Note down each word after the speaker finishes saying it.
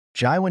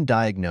Jaiwan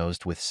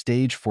diagnosed with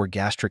stage 4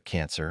 gastric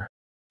cancer.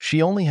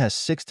 She only has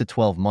 6 to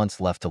 12 months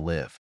left to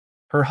live.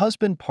 Her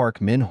husband Park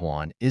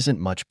Min-hwan isn't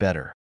much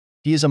better.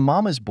 He is a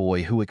mama's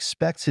boy who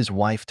expects his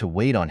wife to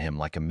wait on him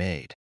like a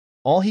maid.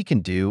 All he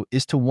can do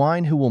is to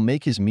whine who will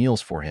make his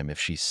meals for him if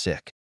she's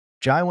sick.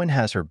 Jaiwan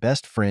has her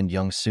best friend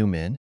Young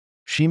Soo-min.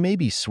 She may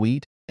be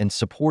sweet and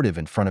supportive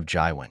in front of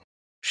Jaiwan.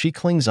 She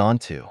clings on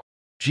to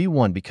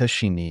Ji-won because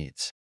she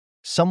needs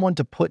someone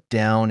to put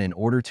down in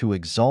order to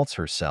exalt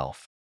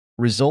herself,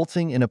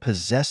 resulting in a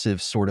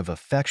possessive sort of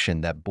affection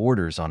that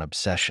borders on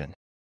obsession.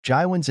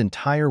 Jaiwan's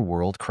entire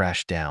world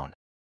crashed down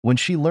when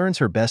she learns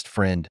her best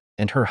friend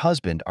and her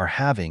husband are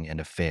having an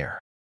affair.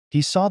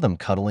 He saw them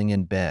cuddling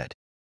in bed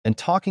and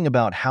talking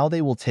about how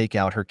they will take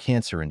out her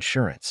cancer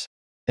insurance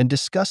and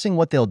discussing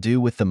what they'll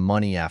do with the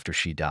money after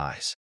she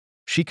dies.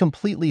 She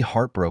completely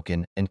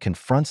heartbroken and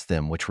confronts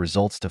them, which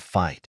results to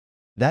fight.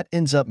 That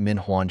ends up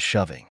Min-hwan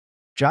shoving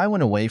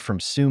Jaiwan away from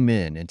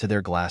Soo-min into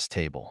their glass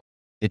table.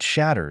 It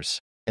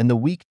shatters, and the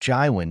weak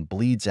Jaiwan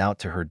bleeds out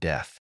to her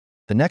death.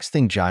 The next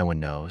thing Jaiwan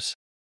knows,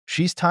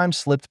 she's time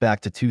slipped back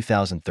to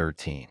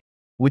 2013,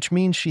 which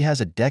means she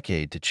has a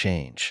decade to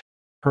change.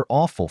 Her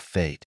awful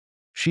fate.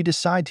 She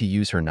decide to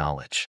use her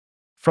knowledge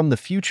from the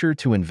future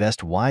to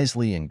invest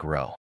wisely and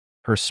grow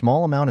her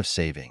small amount of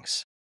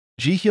savings.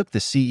 Ji-hyuk, the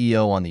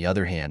CEO, on the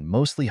other hand,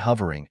 mostly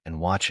hovering and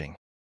watching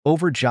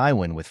over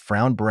Jaiwan with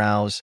frowned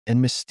brows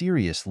and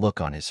mysterious look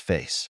on his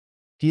face.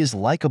 He is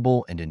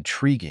likable and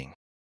intriguing.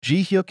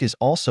 Ji-hyuk is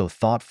also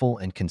thoughtful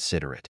and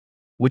considerate,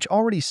 which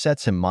already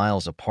sets him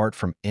miles apart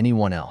from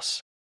anyone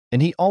else.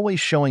 And he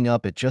always showing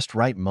up at just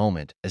right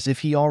moment as if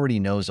he already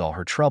knows all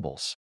her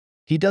troubles.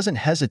 He doesn't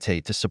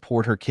hesitate to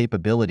support her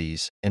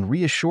capabilities and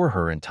reassure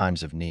her in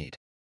times of need.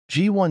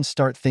 Ji-won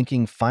start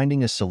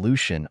finding a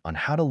solution on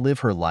how to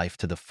live her life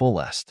to the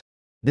fullest.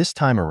 This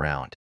time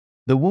around,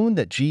 the wound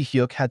that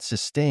Ji-hyuk had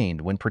sustained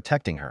when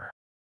protecting her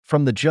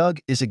from the jug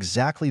is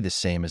exactly the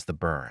same as the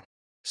burn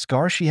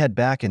scar she had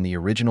back in the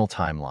original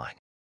timeline.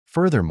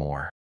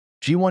 Furthermore,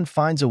 Ji-won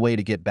finds a way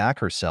to get back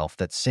herself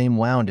that same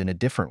wound in a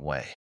different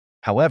way.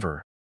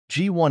 However,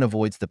 Ji-won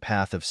avoids the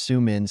path of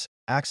Soo-min's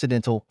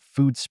accidental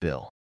food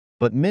spill,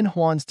 but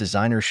Min-hwan's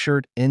designer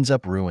shirt ends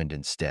up ruined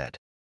instead.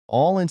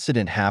 All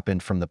incident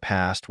happened from the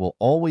past will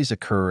always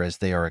occur as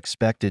they are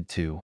expected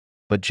to,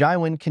 but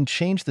Jaiwan can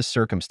change the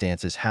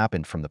circumstances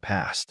happened from the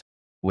past.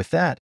 With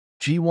that,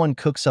 Ji-won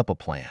cooks up a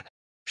plan.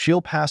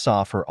 She'll pass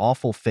off her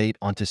awful fate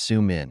onto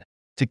Soo-min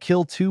to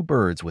kill two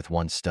birds with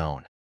one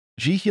stone.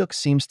 Ji-hyuk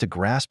seems to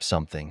grasp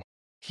something.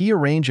 He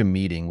arrange a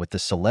meeting with the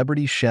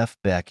celebrity chef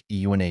Baek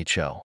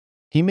Eun-ho.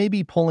 He may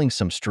be pulling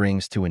some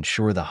strings to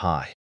ensure the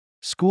high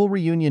school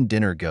reunion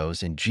dinner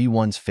goes in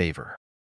Ji-won's favor.